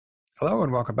Hello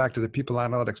and welcome back to the People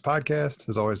Analytics Podcast.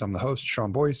 As always, I'm the host,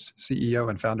 Sean Boyce,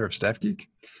 CEO and founder of Staff Geek.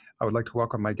 I would like to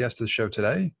welcome my guest to the show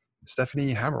today,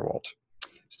 Stephanie Hammerwold.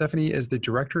 Stephanie is the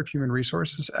Director of Human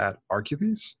Resources at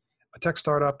Arcules, a tech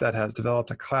startup that has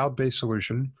developed a cloud-based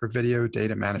solution for video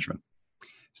data management.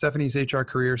 Stephanie's HR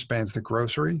career spans the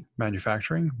grocery,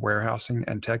 manufacturing, warehousing,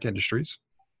 and tech industries.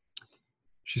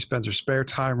 She spends her spare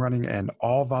time running an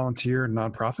all-volunteer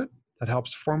nonprofit that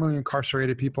helps formerly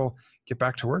incarcerated people get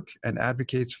back to work and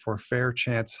advocates for fair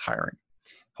chance hiring.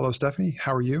 Hello, Stephanie.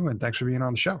 How are you? And thanks for being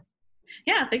on the show.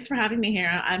 Yeah, thanks for having me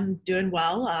here. I'm doing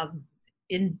well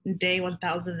in day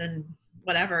 1000 and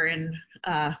whatever in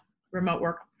remote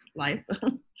work life.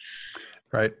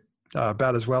 Right.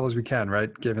 About as well as we can,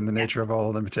 right? Given the nature of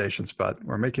all the limitations, but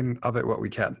we're making of it what we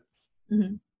can.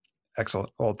 Mm-hmm.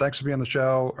 Excellent. Well, thanks for being on the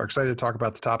show. We're excited to talk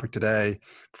about the topic today.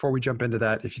 Before we jump into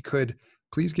that, if you could,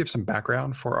 please give some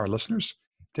background for our listeners.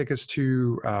 Take us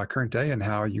to current day and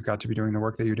how you got to be doing the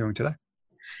work that you're doing today.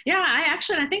 Yeah,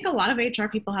 I think a lot of HR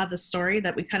people have this story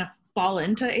that we kind of fall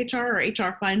into HR or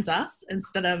HR finds us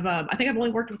instead of, I think I've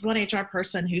only worked with one HR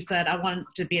person who said, I wanted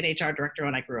to be an HR director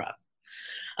when I grew up.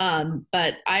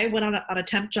 But I went on a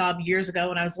temp job years ago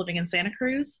when I was living in Santa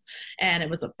Cruz, and it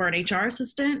was for an HR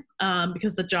assistant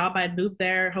because the job I had moved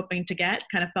there hoping to get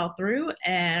kind of fell through,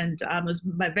 and it was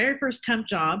my very first temp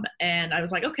job, and I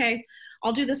was like, okay,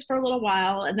 I'll do this for a little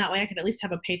while, and that way I can at least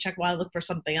have a paycheck while I look for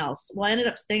something else. Well, I ended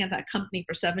up staying at that company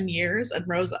for 7 years and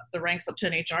rose up the ranks up to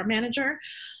an HR manager.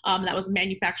 That was a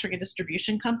manufacturing and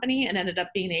distribution company, and ended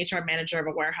up being the HR manager of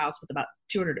a warehouse with about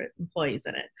 200 employees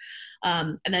in it.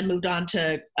 And then moved on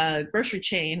to a grocery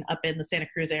chain up in the Santa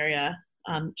Cruz area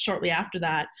shortly after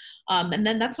that. And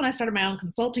then that's when I started my own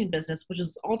consulting business, which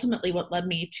is ultimately what led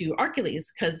me to Arcules,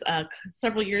 because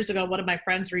several years ago, one of my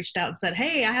friends reached out and said,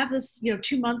 hey, I have this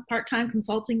 2-month part-time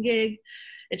consulting gig.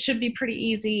 It should be pretty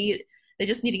easy. They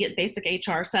just need to get basic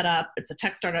HR set up. It's a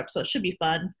tech startup, so it should be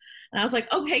fun. And I was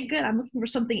like, okay, good. I'm looking for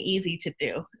something easy to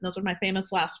do. And those were my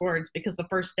famous last words, because the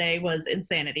first day was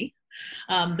insanity.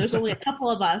 There's only a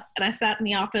couple of us, and I sat in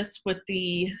the office with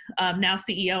the now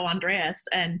CEO, Andreas,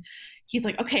 and he's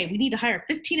like, okay, we need to hire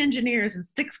 15 engineers in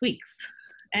 6 weeks,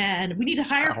 and we need to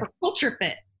hire for culture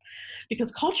fit,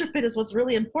 because culture fit is what's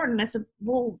really important. And I said,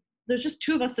 well, there's just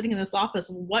 2 of us sitting in this office.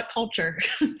 What culture?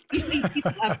 You need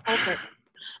people to have culture.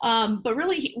 But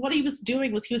really what he was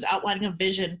doing was he was outlining a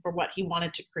vision for what he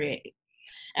wanted to create.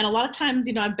 And a lot of times,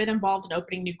 I've been involved in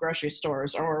opening new grocery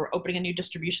stores or opening a new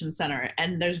distribution center.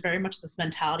 And there's very much this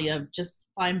mentality of just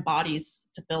find bodies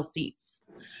to fill seats.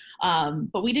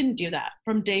 But we didn't do that.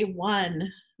 From day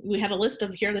one, we had a list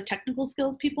of here are the technical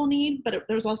skills people need, but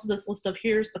there was also this list of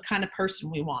here's the kind of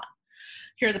person we want.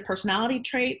 Here are the personality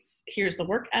traits. Here's the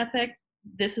work ethic.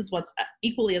 This is what's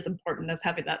equally as important as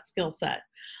having that skill set.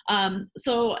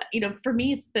 So, for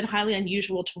me, it's been highly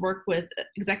unusual to work with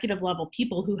executive level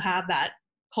people who have that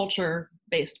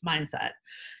culture-based mindset.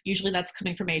 Usually that's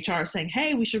coming from HR saying,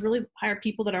 hey, we should really hire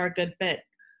people that are a good fit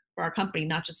for our company,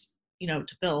 not just,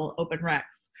 to fill open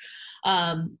recs.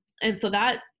 And so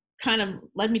that kind of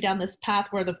led me down this path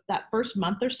where that first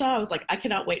month or so, I was like, I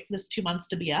cannot wait for this 2 months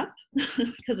to be up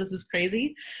because this is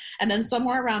crazy. And then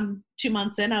somewhere around 2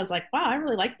 months in, I was like, wow, I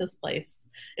really like this place.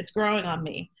 It's growing on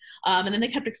me. And then they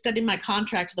kept extending my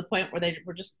contract to the point where they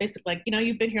were just basically like,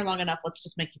 you've been here long enough. Let's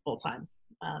just make you full time.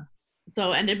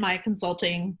 So ended my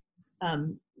consulting,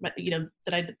 that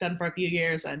I'd done for a few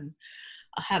years, and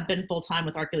have been full time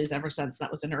with Arcules ever since.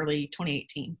 That was in early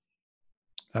 2018.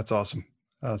 That's awesome.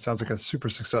 Sounds like a super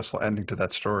successful ending to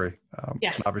that story.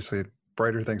 And obviously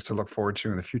brighter things to look forward to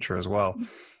in the future as well.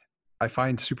 I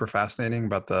find super fascinating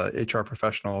about the HR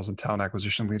professionals and talent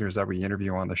acquisition leaders that we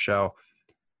interview on the show,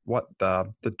 what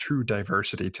the true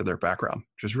diversity to their background,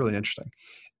 which is really interesting.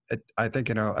 I think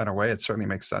in a way, it certainly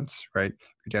makes sense, right?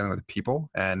 You're dealing with people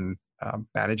and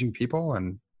managing people,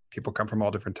 and people come from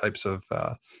all different types of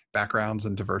backgrounds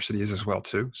and diversities as well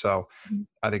too. So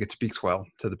I think it speaks well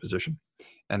to the position.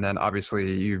 And then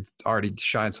obviously you've already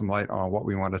shined some light on what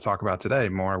we want to talk about today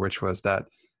more, which was that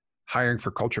hiring for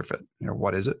culture fit.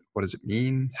 What is it? What does it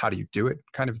mean? How do you do it?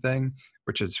 Kind of thing,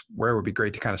 which is where it would be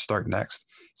great to kind of start next.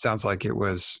 Sounds like it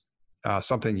was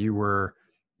something you were,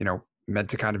 meant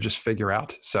to kind of just figure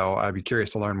out. So I'd be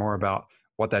curious to learn more about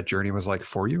what that journey was like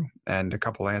for you and a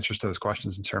couple of answers to those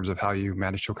questions in terms of how you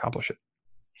managed to accomplish it.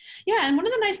 Yeah, and one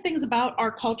of the nice things about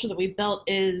our culture that we've built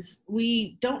is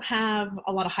we don't have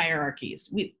a lot of hierarchies.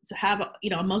 We have,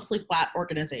 a mostly flat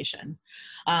organization.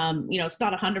 It's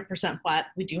not 100% flat.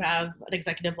 We do have an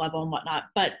executive level and whatnot,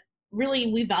 but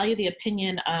really we value the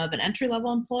opinion of an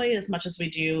entry-level employee as much as we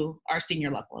do our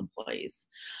senior level employees.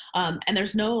 And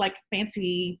there's no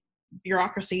fancy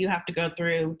bureaucracy you have to go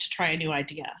through to try a new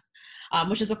idea,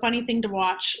 which is a funny thing to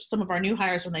watch some of our new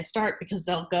hires when they start, because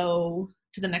they'll go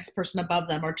to the next person above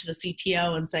them or to the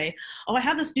CTO and say, oh, I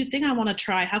have this new thing I want to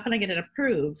try. How can I get it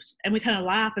approved? And we kind of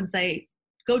laugh and say,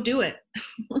 go do it.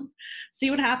 See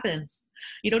what happens.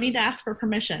 You don't need to ask for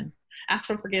permission. Ask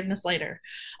for forgiveness later.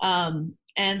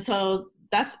 And so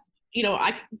that's,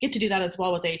 I get to do that as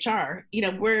well with HR.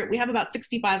 We have about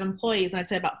 65 employees, and I'd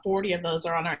say about 40 of those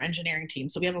are on our engineering team.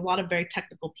 So we have a lot of very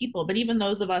technical people, but even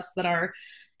those of us that are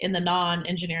in the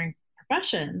non-engineering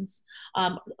professions.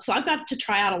 So I've got to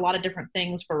try out a lot of different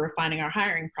things for refining our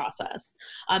hiring process.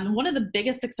 One of the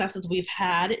biggest successes we've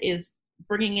had is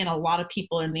bringing in a lot of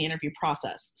people in the interview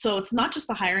process. So it's not just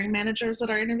the hiring managers that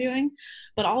are interviewing,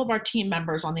 but all of our team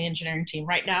members on the engineering team.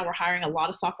 Right now, we're hiring a lot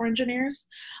of software engineers.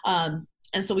 And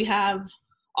so we have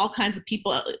all kinds of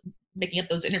people making up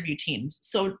those interview teams.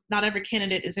 So not every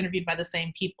candidate is interviewed by the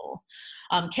same people.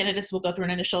 Candidates will go through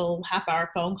an initial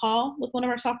half-hour phone call with one of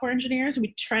our software engineers, and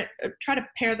we try to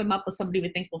pair them up with somebody we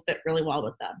think will fit really well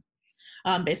with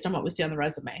them, based on what we see on the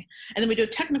resume. And then we do a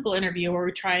technical interview where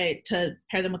we try to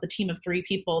pair them with a team of 3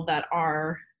 people that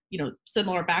are,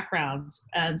 similar backgrounds.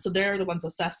 And so they're the ones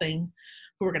assessing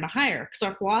who we're going to hire. Because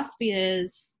our philosophy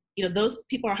is, those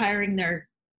people are hiring their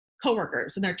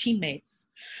coworkers and their teammates.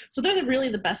 So they're really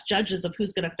the best judges of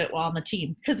who's going to fit well on the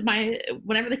team. Because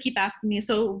whenever they keep asking me,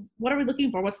 so what are we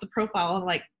looking for? What's the profile? I'm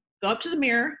like, go up to the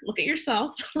mirror, look at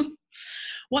yourself.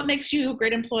 What makes you a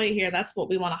great employee here? That's what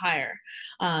we want to hire.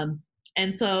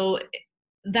 And so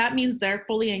that means they're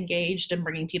fully engaged in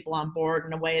bringing people on board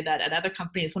in a way that at other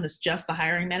companies, when it's just the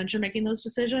hiring manager making those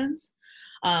decisions,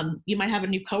 you might have a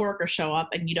new coworker show up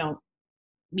and you don't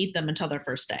meet them until their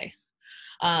first day.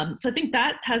 So I think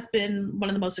that has been one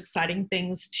of the most exciting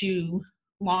things to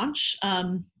launch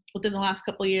within the last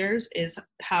couple of years, is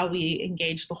how we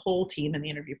engage the whole team in the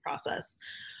interview process,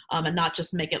 and not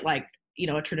just make it like,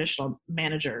 a traditional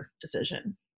manager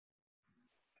decision.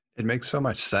 It makes so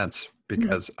much sense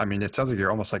because, it sounds like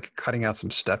you're almost like cutting out some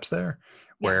steps there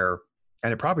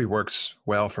and it probably works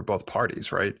well for both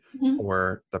parties, right? Mm-hmm.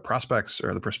 For the prospects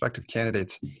or the prospective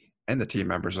candidates and the team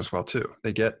members as well, too.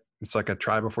 It's like a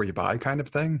try before you buy kind of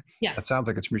thing. Yeah. That sounds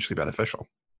like it's mutually beneficial.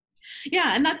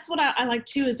 Yeah. And that's what I like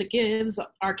too, is it gives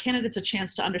our candidates a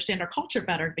chance to understand our culture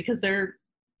better, because they're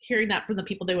hearing that from the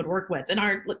people they would work with. And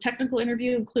our technical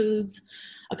interview includes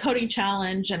a coding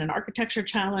challenge and an architecture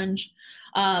challenge.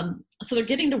 So they're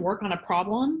getting to work on a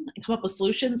problem and come up with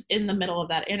solutions in the middle of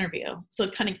that interview. So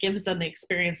it kind of gives them the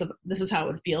experience of, this is how it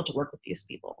would feel to work with these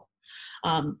people.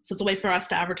 So it's a way for us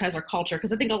to advertise our culture,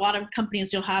 because I think a lot of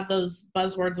companies, you'll have those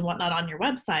buzzwords and whatnot on your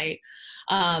website,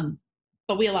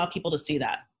 but we allow people to see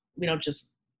that. We don't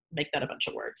just make that a bunch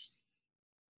of words.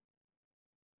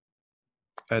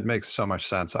 It makes so much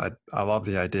sense. I love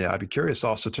the idea. I'd be curious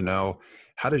also to know,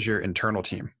 how does your internal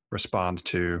team respond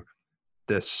to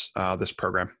this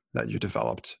program that you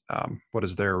developed? What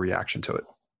is their reaction to it?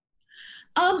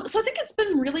 So I think it's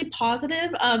been really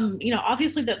positive.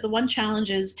 Obviously the one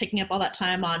challenge is taking up all that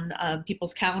time on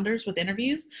people's calendars with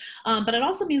interviews, but it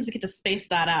also means we get to space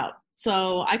that out.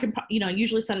 So I can,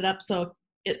 usually set it up so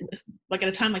it's like at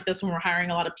a time like this when we're hiring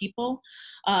a lot of people,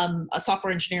 a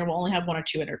software engineer will only have 1 or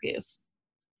 2 interviews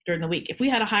during the week. If we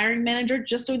had a hiring manager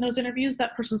just doing those interviews,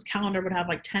 that person's calendar would have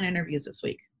like 10 interviews this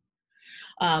week.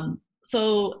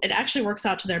 So it actually works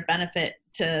out to their benefit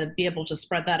to be able to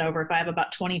spread that over. If I have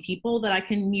about 20 people that I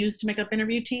can use to make up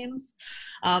interview teams,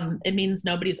 it means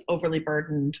nobody's overly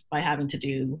burdened by having to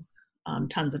do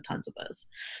tons and tons of those.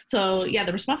 So yeah,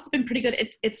 the response has been pretty good.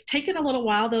 It's taken a little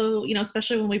while though,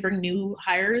 especially when we bring new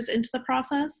hires into the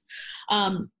process,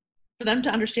 for them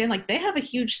to understand, like, they have a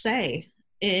huge say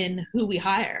in who we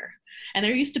hire. And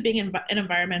they're used to being in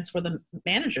environments where the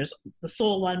manager's the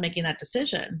sole one making that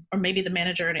decision, or maybe the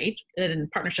manager in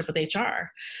partnership with HR.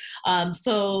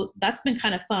 So that's been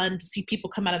kind of fun to see people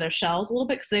come out of their shells a little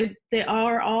bit, because they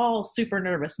are all super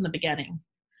nervous in the beginning.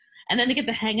 And then they get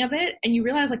the hang of it, and you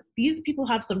realize, like, these people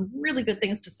have some really good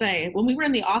things to say. When we were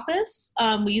in the office,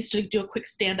 we used to do a quick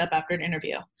stand-up after an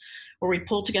interview, where we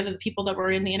pulled together the people that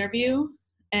were in the interview,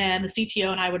 and the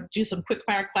CTO and I would do some quick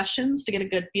fire questions to get a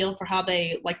good feel for how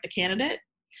they like the candidate.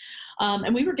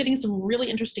 And we were getting some really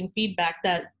interesting feedback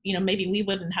that, maybe we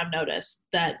wouldn't have noticed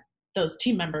that those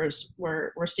team members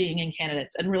were seeing in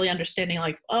candidates, and really understanding,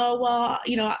 like, oh, well,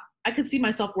 I could see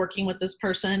myself working with this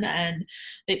person, and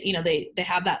they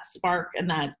have that spark and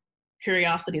that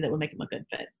curiosity that would make them a good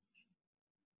fit.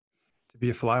 To be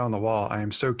a fly on the wall, I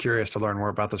am so curious to learn more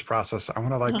about this process. I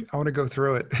want to go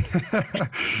through it.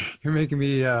 You're making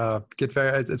me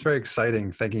it's very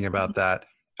exciting thinking about that.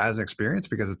 as an experience,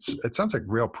 because it sounds like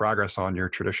real progress on your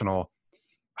traditional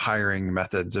hiring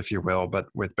methods, if you will, but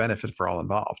with benefit for all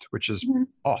involved, which is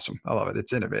awesome. I love it.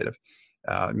 It's innovative.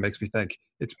 It makes me think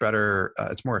it's better.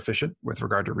 It's more efficient with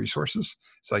regard to resources.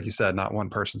 So like you said, not one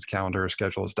person's calendar or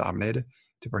schedule is dominated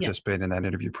to participate in that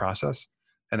interview process.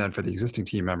 And then for the existing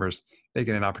team members, they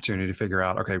get an opportunity to figure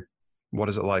out, okay, what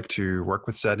is it like to work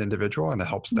with said individual? And it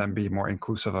helps them be more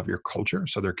inclusive of your culture.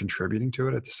 So they're contributing to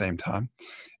it at the same time.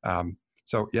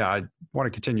 So yeah, I want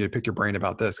to continue to pick your brain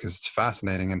about this because it's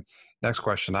fascinating. And next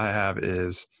question I have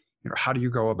is, how do you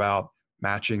go about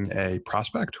matching a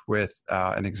prospect with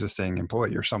an existing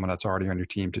employee or someone that's already on your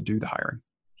team to do the hiring?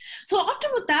 So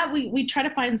often with that, we try to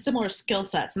find similar skill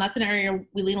sets, and that's an area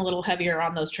we lean a little heavier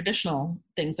on those traditional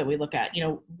things that we look at.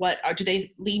 Do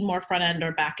they lean more front end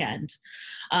or back end,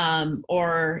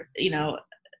 or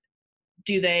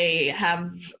do they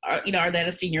have, are they at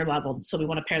a senior level? So we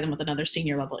want to pair them with another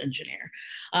senior level engineer.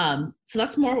 So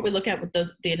that's more what we look at with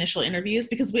the initial interviews,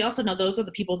 because we also know those are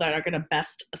the people that are going to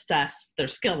best assess their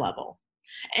skill level.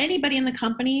 Anybody in the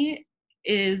company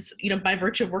is, by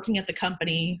virtue of working at the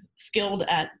company, skilled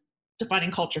at defining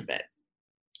culture fit.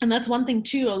 And that's one thing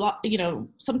too,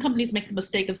 some companies make the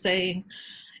mistake of saying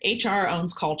HR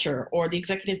owns culture or the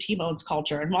executive team owns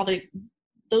culture. And while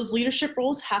those leadership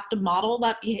roles have to model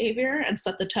that behavior and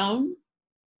set the tone,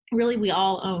 really we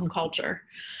all own culture.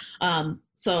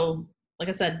 So like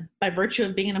I said, by virtue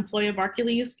of being an employee of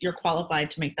Arcules, you're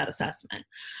qualified to make that assessment.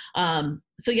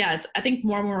 So yeah, I think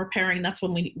more when we're pairing, that's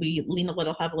when we lean a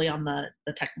little heavily on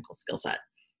the technical skill set.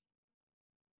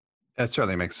 That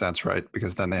certainly makes sense, right?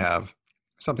 Because then they have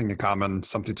something in common,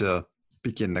 something to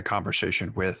begin the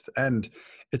conversation with. And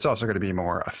it's also going to be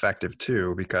more effective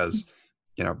too, because,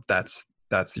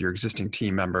 that's your existing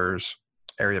team members'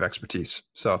 area of expertise.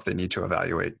 So if they need to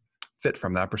evaluate fit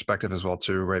from that perspective as well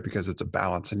too, right? Because it's a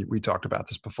balance. And we talked about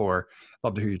this before.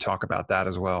 Love to hear you talk about that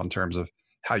as well in terms of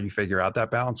how you figure out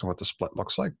that balance and what the split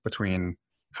looks like between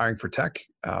hiring for tech.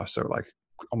 So like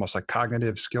almost like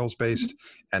cognitive skills based,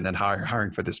 and then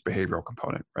hiring for this behavioral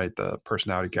component, right? The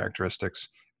personality characteristics,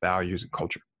 values, and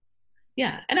culture.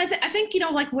 Yeah. And I think,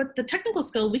 like with the technical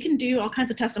skill, we can do all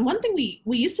kinds of tests. And one thing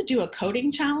we used to do a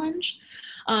coding challenge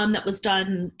that was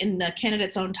done in the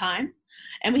candidate's own time.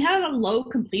 And we had a low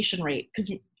completion rate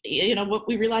because, what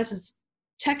we realized is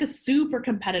tech is super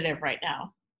competitive right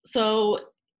now. So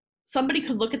somebody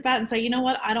could look at that and say, you know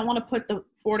what, I don't want to put the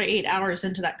 4 to 8 hours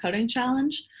into that coding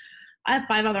challenge. I have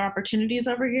 5 other opportunities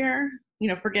over here.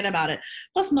 Forget about it.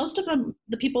 Plus, most of them,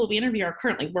 the people we interview are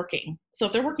currently working. So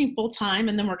if they're working full time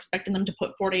and then we're expecting them to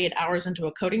put 48 hours into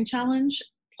a coding challenge,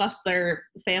 plus their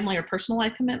family or personal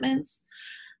life commitments,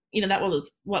 that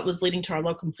was what was leading to our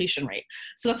low completion rate.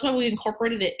 So that's why we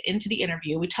incorporated it into the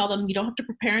interview. We tell them you don't have to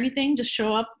prepare anything, just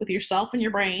show up with yourself and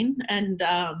your brain, and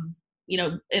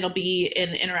it'll be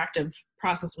an interactive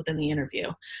process within the interview,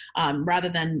 rather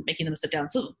than making them sit down.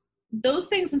 So those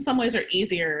things in some ways are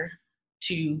easier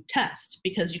to test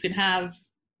because you can have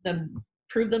them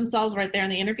prove themselves right there in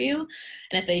the interview.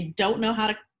 And if they don't know how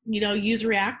to, use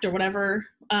React or whatever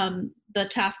the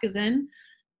task is in,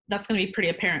 that's going to be pretty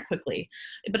apparent quickly.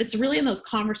 But it's really in those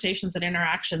conversations and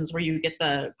interactions where you get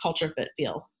the culture fit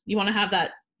feel. You want to have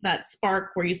that spark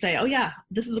where you say, oh yeah,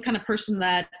 this is the kind of person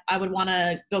that I would want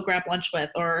to go grab lunch with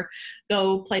or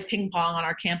go play ping pong on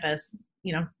our campus,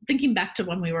 thinking back to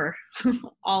when we were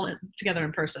all together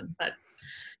in person. But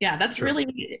yeah, that's sure.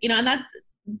 Really, and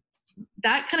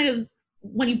that kind of,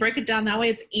 when you break it down that way,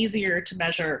 it's easier to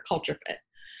measure culture fit.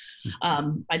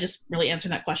 By just really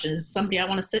answering that question, is somebody I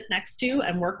want to sit next to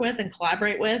and work with and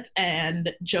collaborate with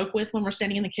and joke with when we're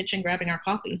standing in the kitchen grabbing our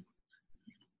coffee.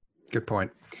 Good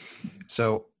point.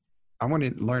 So I want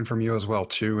to learn from you as well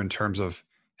too, in terms of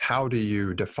how do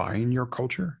you define your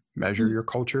culture, measure your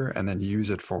culture, and then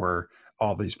use it for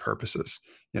all these purposes?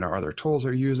 Are there tools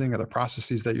you're using? Are there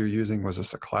processes that you're using? Was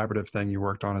this a collaborative thing you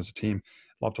worked on as a team?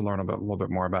 I'd love to learn a little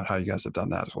bit more about how you guys have done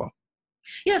that as well.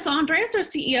 Yeah, so Andreas, our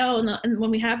CEO, and when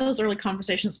we have those early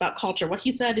conversations about culture, what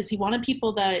he said is he wanted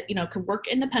people that, could work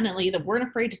independently, that weren't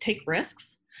afraid to take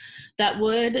risks, that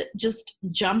would just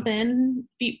jump in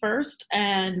feet first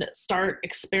and start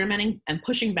experimenting and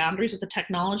pushing boundaries with the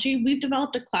technology. We've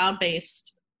developed a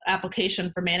cloud-based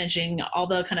application for managing all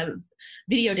the kind of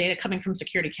video data coming from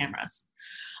security cameras.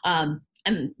 And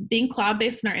being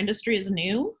cloud-based in our industry is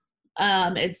new.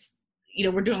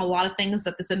 We're doing a lot of things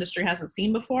that this industry hasn't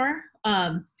seen before.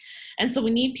 And so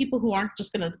we need people who aren't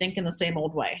just going to think in the same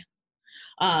old way.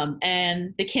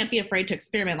 And they can't be afraid to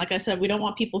experiment. Like I said, we don't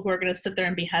want people who are going to sit there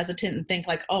and be hesitant and think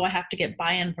like, oh, I have to get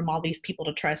buy-in from all these people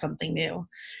to try something new.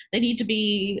 They need to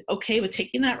be okay with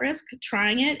taking that risk,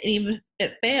 trying it, and even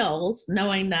if it fails,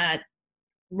 knowing that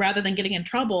rather than getting in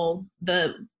trouble,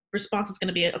 the response is going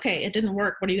to be, okay, it didn't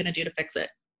work. What are you going to do to fix it?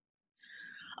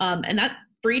 And that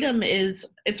freedom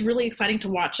it's really exciting to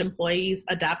watch employees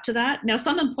adapt to that. Now,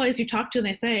 some employees you talk to and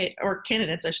they say, or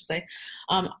candidates, I should say,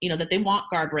 that they want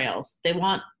guardrails. They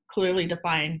want clearly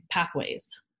defined pathways.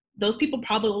 Those people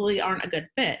probably aren't a good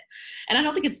fit. And I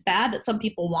don't think it's bad that some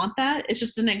people want that. It's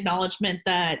just an acknowledgement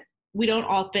that we don't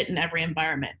all fit in every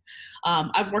environment.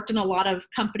 I've worked in a lot of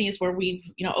companies where we've,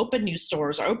 opened new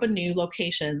stores or opened new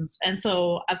locations. And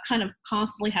so I've kind of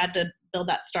constantly had to build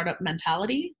that startup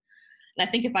mentality. And I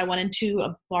think if I went into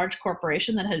a large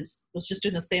corporation that was just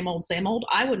doing the same old,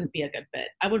 I wouldn't be a good fit.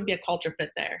 I wouldn't be a culture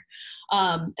fit there.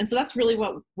 And so that's really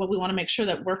what we want to make sure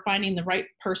that we're finding the right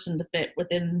person to fit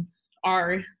within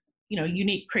our,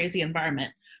 unique, crazy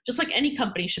environment. Just like any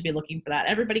company should be looking for that.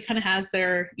 Everybody kind of has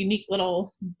their unique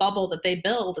little bubble that they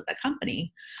build at the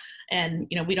company. And,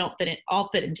 we don't all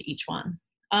fit into each one.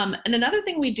 And another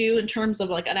thing we do in terms of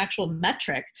like an actual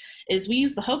metric is we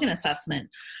use the Hogan assessment.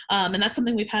 And that's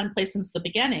something we've had in place since the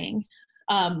beginning.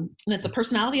 And it's a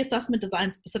personality assessment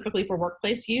designed specifically for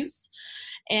workplace use.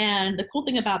 And the cool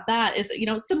thing about that is,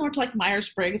 it's similar to like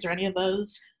Myers-Briggs or any of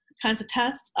those kinds of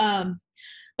tests.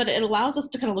 But it allows us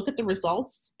to kind of look at the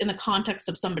results in the context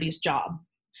of somebody's job.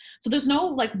 So there's no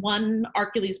like one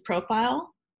Arcules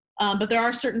profile. But there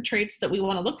are certain traits that we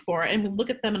want to look for, and we look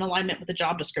at them in alignment with the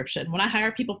job description. When I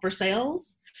hire people for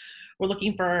sales, we're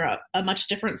looking for a much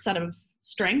different set of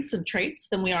strengths and traits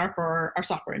than we are for our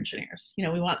software engineers.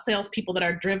 We want salespeople that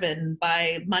are driven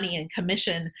by money and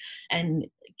commission and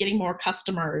getting more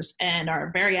customers and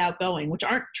are very outgoing, which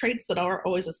aren't traits that are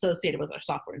always associated with our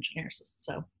software engineers.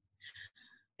 So,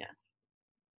 yeah.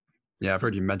 Yeah, I've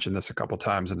heard you mention this a couple of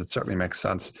times, and it certainly makes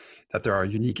sense that there are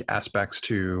unique aspects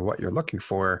to what you're looking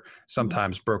for,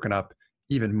 sometimes broken up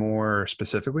even more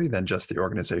specifically than just the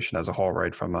organization as a whole,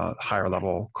 right? From a higher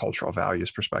level cultural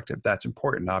values perspective. That's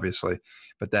important, obviously,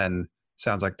 but then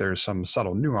sounds like there's some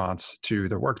subtle nuance to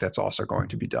the work that's also going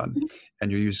to be done,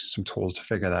 and you're using some tools to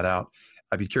figure that out.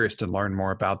 I'd be curious to learn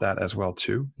more about that as well,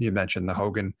 too. You mentioned the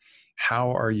Hogan.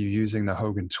 How are you using the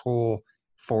Hogan tool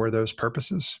for those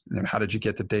purposes? And how did you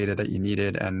get the data that you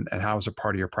needed, and how is it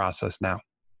part of your process now?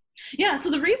 Yeah, so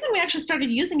the reason we actually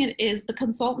started using it is the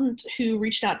consultant who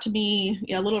reached out to me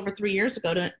a little over 3 years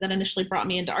ago that initially brought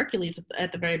me into Arcules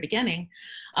at the very beginning.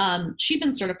 She'd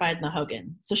been certified in the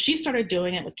Hogan. So she started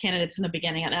doing it with candidates in the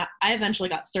beginning, and I eventually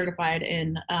got certified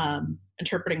in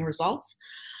interpreting results.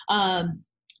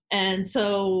 And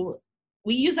so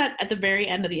we use that at the very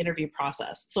end of the interview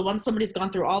process. So once somebody's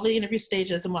gone through all the interview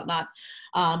stages and whatnot,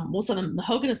 we'll send them the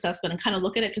Hogan assessment and kind of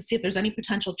look at it to see if there's any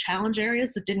potential challenge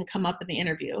areas that didn't come up in the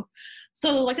interview.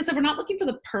 So like I said, we're not looking for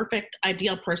the perfect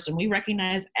ideal person. We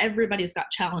recognize everybody's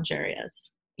got challenge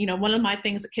areas. One of my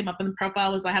things that came up in the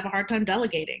profile was I have a hard time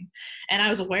delegating. And I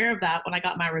was aware of that when I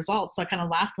got my results. So I kind of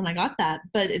laughed when I got that,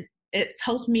 but it's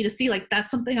helped me to see like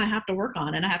that's something I have to work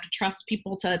on, and I have to trust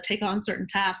people to take on certain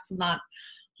tasks and not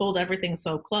hold everything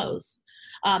so close.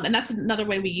 And that's another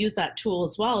way we use that tool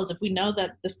as well, is if we know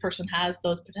that this person has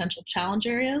those potential challenge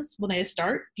areas when they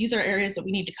start, these are areas that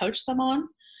we need to coach them on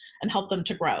and help them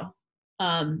to grow.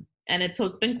 And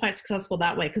it's been quite successful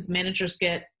that way, because managers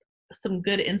get some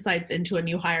good insights into a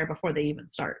new hire before they even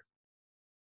start.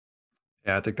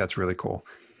 Yeah, I think that's really cool.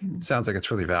 Sounds like it's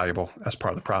really valuable as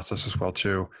part of the process as well,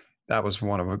 too. That was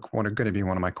going to be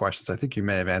one of my questions. I think you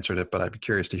may have answered it, but I'd be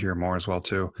curious to hear more as well,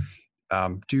 too.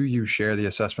 Do you share the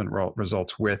assessment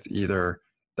results with either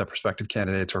the prospective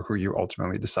candidates or who you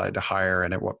ultimately decide to hire?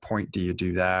 And at what point do you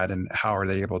do that? And how are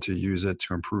they able to use it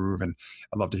to improve? And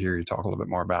I'd love to hear you talk a little bit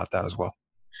more about that as well.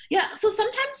 Yeah, so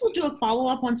sometimes we'll do a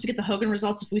follow-up once we get the Hogan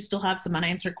results if we still have some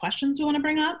unanswered questions we want to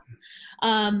bring up.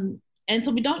 And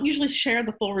so we don't usually share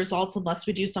the full results unless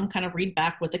we do some kind of read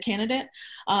back with the candidate.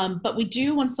 But we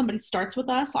do, when somebody starts with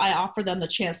us, I offer them the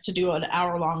chance to do an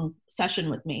hour-long session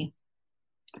with me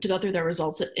to go through their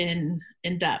results in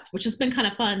depth, which has been kind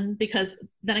of fun, because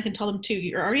then I can tell them too,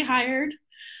 you're already hired.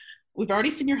 We've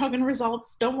already seen your Hogan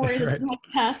results. Don't worry, this isn't like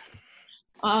a test.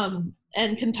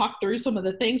 And can talk through some of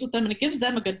the things with them. And it gives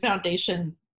them a good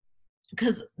foundation,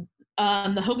 because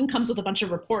the Hogan comes with a bunch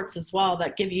of reports as well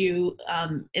that give you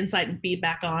insight and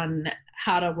feedback on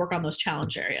how to work on those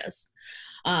challenge areas.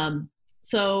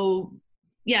 So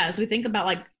yeah, as we think about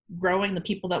like growing the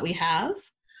people that we have,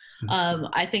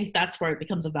 I think that's where it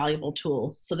becomes a valuable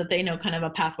tool so that they know kind of a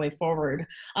pathway forward.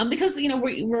 Because,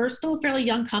 we're still a fairly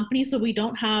young company, so we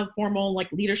don't have formal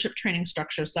like leadership training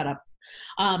structure set up.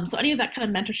 So any of that kind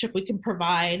of mentorship we can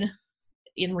provide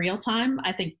in real time,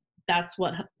 I think that's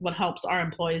what helps our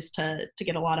employees to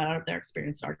get a lot out of their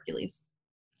experience at Arcules.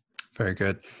 Very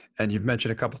good. And you've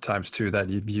mentioned a couple of times too that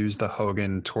you've used the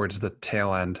Hogan towards the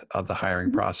tail end of the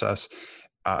hiring process.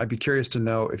 I'd be curious to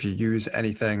know if you use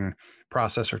anything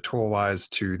process or tool wise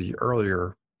to the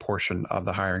earlier portion of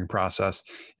the hiring process,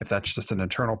 if that's just an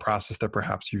internal process that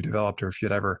perhaps you developed, or if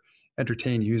you'd ever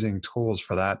entertain using tools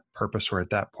for that purpose or at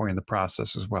that point in the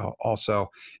process as well. Also,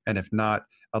 and if not,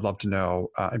 I'd love to know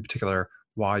in particular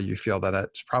why you feel that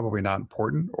it's probably not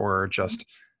important or just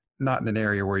not in an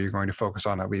area where you're going to focus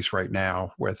on, at least right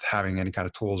now, with having any kind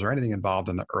of tools or anything involved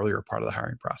in the earlier part of the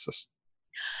hiring process.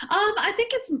 I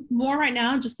think it's more right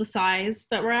now just the size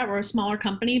that we're at. We're a smaller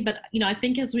company, but I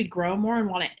think as we grow more and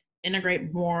want to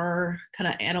integrate more kind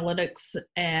of analytics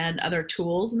and other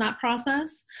tools in that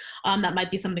process, that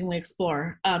might be something we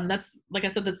explore. That's, like I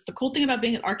said, that's the cool thing about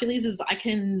being at Arcules is I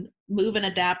can move and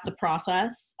adapt the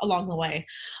process along the way.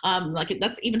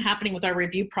 That's even happening with our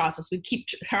review process. We keep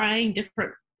trying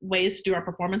different ways to do our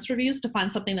performance reviews to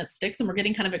find something that sticks, and we're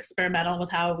getting kind of experimental with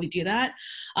how we do that.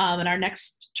 And our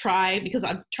next try, because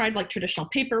I've tried like traditional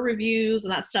paper reviews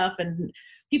and that stuff, and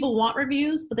people want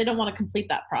reviews, but they don't want to complete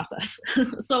that process.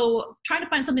 So trying to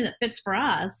find something that fits for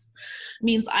us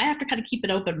means I have to kind of keep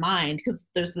an open mind, because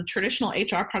there's the traditional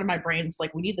HR part of my brain. It's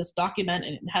like, we need this document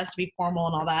and it has to be formal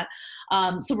and all that.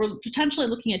 So we're potentially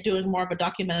looking at doing more of a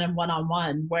documented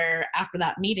one-on-one, where after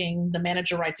that meeting, the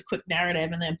manager writes a quick narrative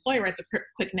and the employee writes a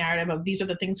quick narrative of, these are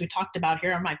the things we talked about,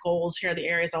 here are my goals, here are the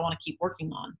areas I want to keep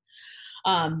working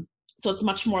on. So it's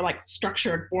much more like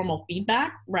structured, formal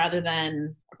feedback rather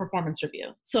than a performance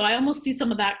review. So I almost see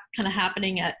some of that kind of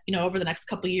happening at, over the next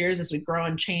couple of years as we grow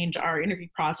and change our interview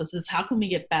processes. How can we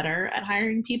get better at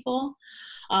hiring people?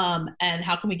 And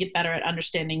how can we get better at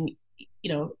understanding,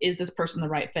 is this person the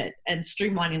right fit, and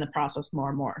streamlining the process more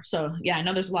and more. So yeah, I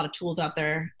know there's a lot of tools out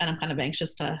there, and I'm kind of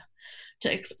anxious to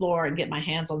explore and get my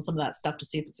hands on some of that stuff to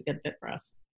see if it's a good fit for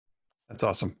us. That's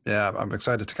awesome. Yeah, I'm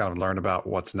excited to kind of learn about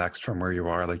what's next from where you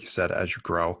are. Like you said, as you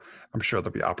grow, I'm sure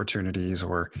there'll be opportunities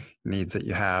or needs that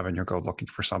you have, and you'll go looking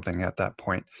for something at that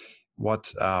point. What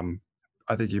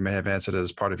I think you may have answered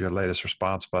as part of your latest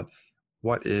response, but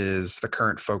what is the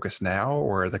current focus now,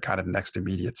 or the kind of next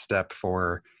immediate step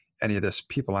for any of this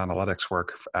people analytics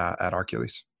work at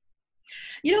Arcules?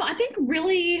 I think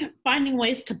really finding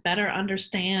ways to better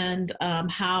understand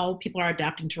how people are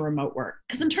adapting to remote work.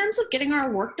 Because in terms of getting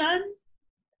our work done,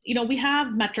 we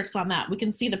have metrics on that. We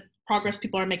can see the progress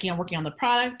people are making on working on the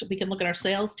product. We can look at our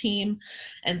sales team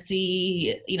and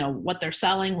see, what they're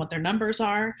selling, what their numbers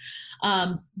are.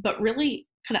 But really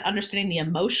kind of understanding the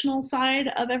emotional side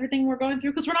of everything we're going through,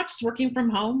 because we're not just working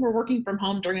from home, we're working from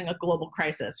home during a global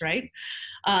crisis, right?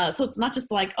 So it's not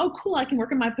just like, oh, cool, I can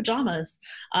work in my pajamas.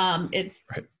 It's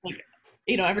right. Like,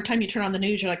 every time you turn on the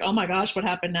news, you're like, oh my gosh, what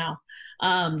happened now?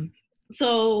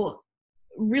 So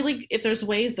really, if there's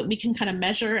ways that we can kind of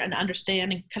measure and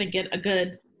understand and kind of get a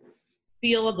good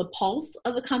feel of the pulse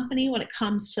of the company when it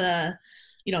comes to,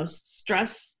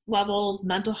 stress levels,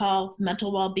 mental health,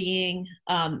 mental well-being,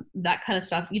 that kind of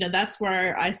stuff, that's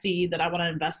where I see that I want to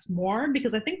invest more,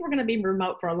 because I think we're going to be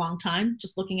remote for a long time,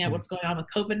 just looking at what's going on with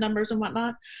COVID numbers and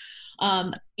whatnot.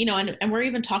 And we're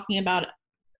even talking about,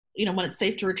 when it's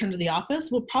safe to return to the office,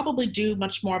 we'll probably do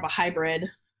much more of a hybrid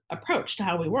approach to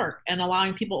how we work, and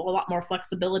allowing people a lot more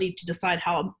flexibility to decide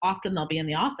how often they'll be in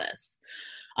the office.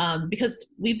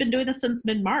 Because we've been doing this since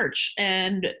mid-March,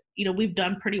 and, we've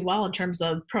done pretty well in terms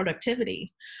of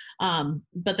productivity.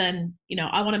 But then,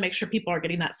 I want to make sure people are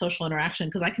getting that social interaction,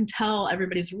 because I can tell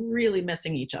everybody's really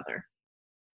missing each other.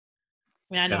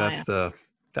 I mean, I know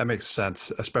that makes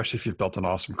sense, especially if you've built an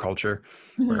awesome culture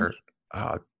where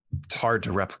it's hard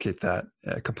to replicate that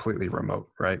completely remote,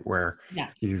 right? Where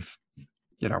you've,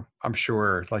 I'm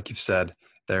sure, like you've said,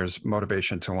 there's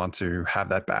motivation to want to have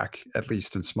that back, at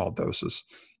least in small doses,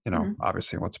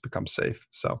 obviously once it becomes safe.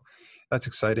 So that's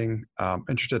exciting.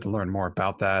 Interested to learn more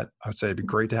about that. I would say it'd be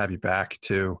great to have you back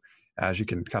too, as you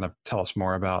can kind of tell us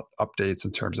more about updates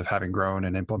in terms of having grown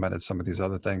and implemented some of these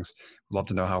other things. I'd love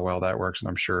to know how well that works, and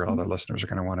I'm sure other listeners are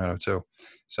going to want to know too.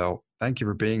 So thank you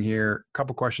for being here. A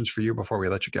couple questions for you before we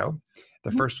let you go.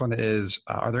 The first one is,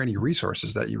 are there any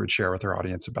resources that you would share with our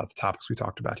audience about the topics we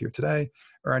talked about here today,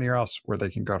 or anywhere else where they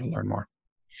can go to learn more?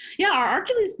 Yeah, our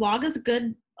Arcules blog is a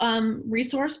good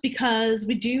resource, because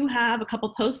we do have a couple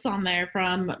posts on there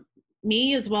from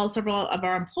me as well as several of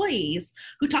our employees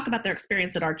who talk about their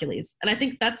experience at Arcules. And I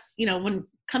think that's, when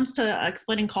comes to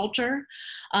explaining culture,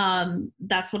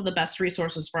 that's one of the best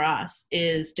resources for us,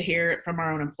 is to hear it from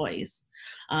our own employees.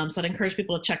 So I'd encourage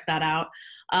people to check that out.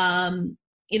 And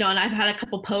I've had a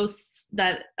couple posts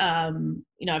that,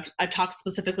 I've talked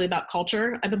specifically about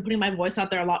culture. I've been putting my voice out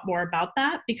there a lot more about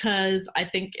that, because I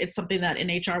think it's something that in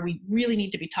HR we really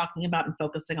need to be talking about and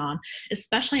focusing on,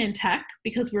 especially in tech,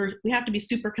 because we have to be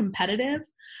super competitive.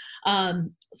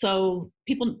 So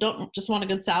people don't just want a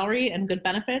good salary and good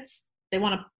benefits. They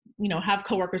want to, have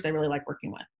coworkers they really like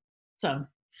working with. So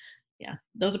yeah,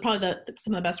 those are probably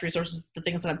some of the best resources, the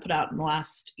things that I've put out in the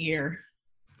last year.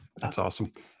 That's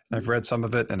awesome. I've read some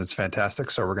of it and it's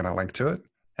fantastic. So we're going to link to it,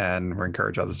 and we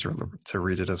encourage others to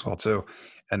read it as well too.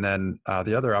 And then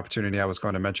the other opportunity I was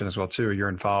going to mention as well too, you're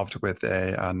involved with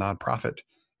a nonprofit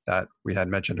that we had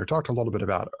mentioned or talked a little bit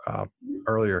about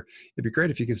earlier. It'd be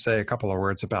great if you could say a couple of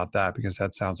words about that, because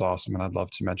that sounds awesome. And I'd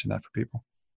love to mention that for people.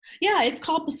 Yeah, it's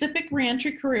called Pacific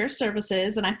Reentry Career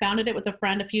Services, and I founded it with a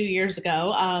friend a few years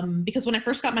ago because when I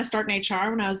first got my start in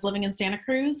HR, when I was living in Santa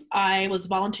Cruz, I was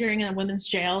volunteering in a women's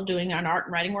jail doing an art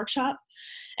and writing workshop.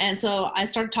 And so I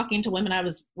started talking to women I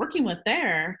was working with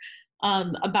there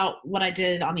about what I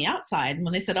did on the outside. And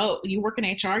when they said, "Oh, you work in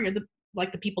HR, you're the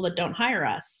people that don't hire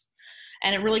us."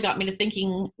 And it really got me to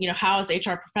thinking, how as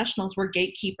HR professionals, we're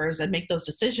gatekeepers and make those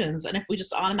decisions. And if we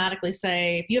just automatically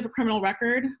say, if you have a criminal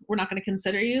record, we're not going to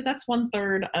consider you, that's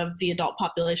 1/3 of the adult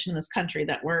population in this country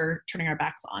that we're turning our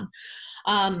backs on.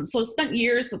 So I spent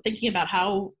years thinking about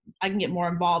how I can get more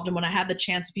involved. And when I had the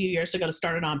chance a few years ago to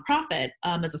start a nonprofit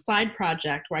as a side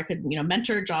project where I could,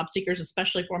 mentor job seekers,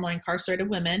 especially formerly incarcerated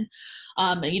women,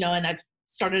 and I've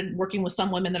started working with some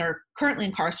women that are currently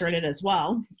incarcerated as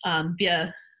well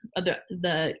via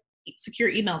the secure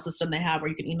email system they have,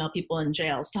 where you can email people in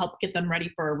jails to help get them ready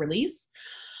for a release.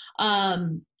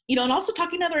 And also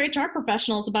talking to other HR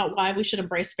professionals about why we should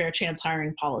embrace fair chance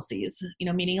hiring policies,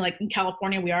 meaning like in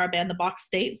California, we are a ban the box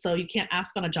state. So you can't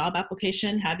ask on a job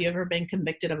application, have you ever been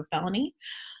convicted of a felony?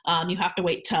 You have to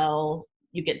wait till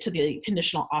you get to the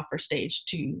conditional offer stage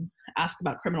to ask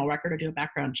about criminal record or do a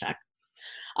background check.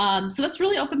 So that's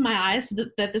really opened my eyes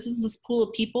to that this is this pool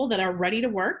of people that are ready to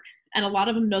work. And a lot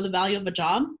of them know the value of a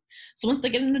job. So once they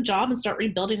get in a job and start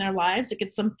rebuilding their lives, it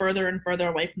gets them further and further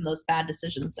away from those bad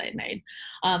decisions they made.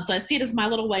 So I see it as my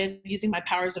little way of using my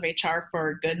powers of HR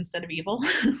for good instead of evil.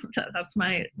 That's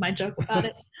my joke about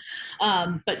it.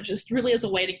 But just really as a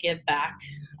way to give back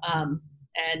and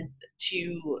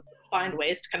to find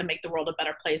ways to kind of make the world a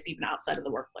better place, even outside of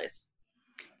the workplace.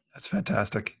 That's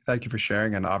fantastic. Thank you for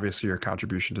sharing, and obviously your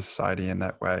contribution to society in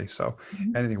that way. So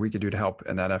anything we could do to help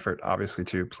in that effort, obviously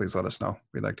too, please let us know.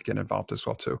 We'd like to get involved as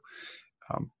well too.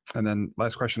 And then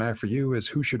last question I have for you is,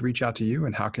 who should reach out to you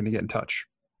and how can they get in touch?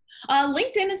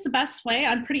 LinkedIn is the best way.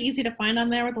 I'm pretty easy to find on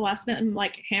there with the last name,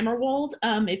 like Hammerwold.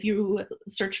 If you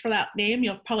search for that name,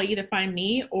 you'll probably either find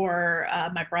me or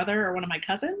my brother or one of my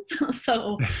cousins.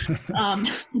 So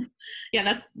yeah,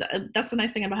 that's the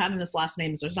nice thing about having this last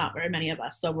name, is there's not very many of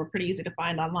us. So we're pretty easy to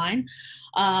find online.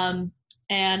 And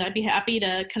I'd be happy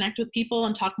to connect with people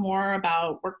and talk more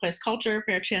about workplace culture,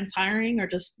 fair chance hiring, or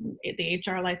just the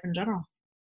HR life in general.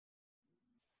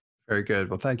 Very good.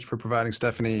 Well, thank you for providing,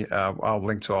 Stephanie. I'll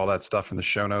link to all that stuff in the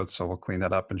show notes, so we'll clean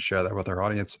that up and share that with our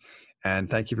audience. And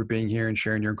thank you for being here and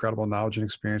sharing your incredible knowledge and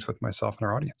experience with myself and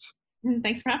our audience.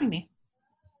 Thanks for having me.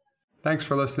 Thanks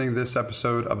for listening to this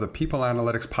episode of the People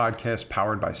Analytics Podcast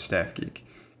powered by Staff Geek.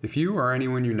 If you or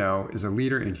anyone you know is a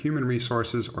leader in human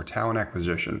resources or talent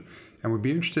acquisition and would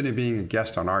be interested in being a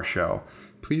guest on our show,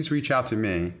 please reach out to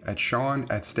me at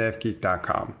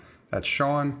Sean@staffgeek.com. That's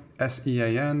Sean,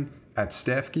 SEAN, at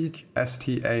staffgeek,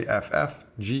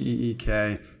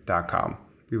 STAFFGEEK.com.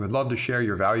 We would love to share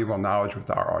your valuable knowledge with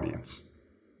our audience.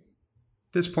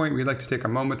 At this point, we'd like to take a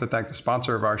moment to thank the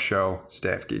sponsor of our show,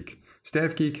 Staff Geek.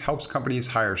 Staff Geek helps companies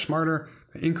hire smarter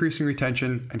by increasing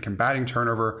retention and combating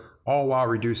turnover, all while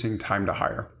reducing time to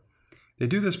hire. They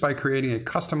do this by creating a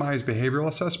customized behavioral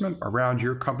assessment around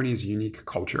your company's unique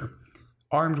culture.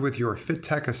 Armed with your Fit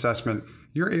Tech assessment,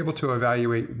 you're able to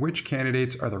evaluate which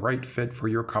candidates are the right fit for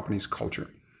your company's culture.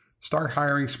 Start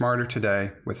hiring smarter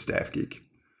today with Staff Geek.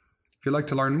 If you'd like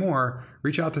to learn more,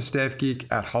 reach out to Staff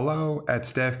Geek at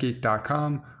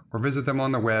hello@staffgeek.com or visit them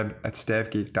on the web at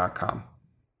staffgeek.com.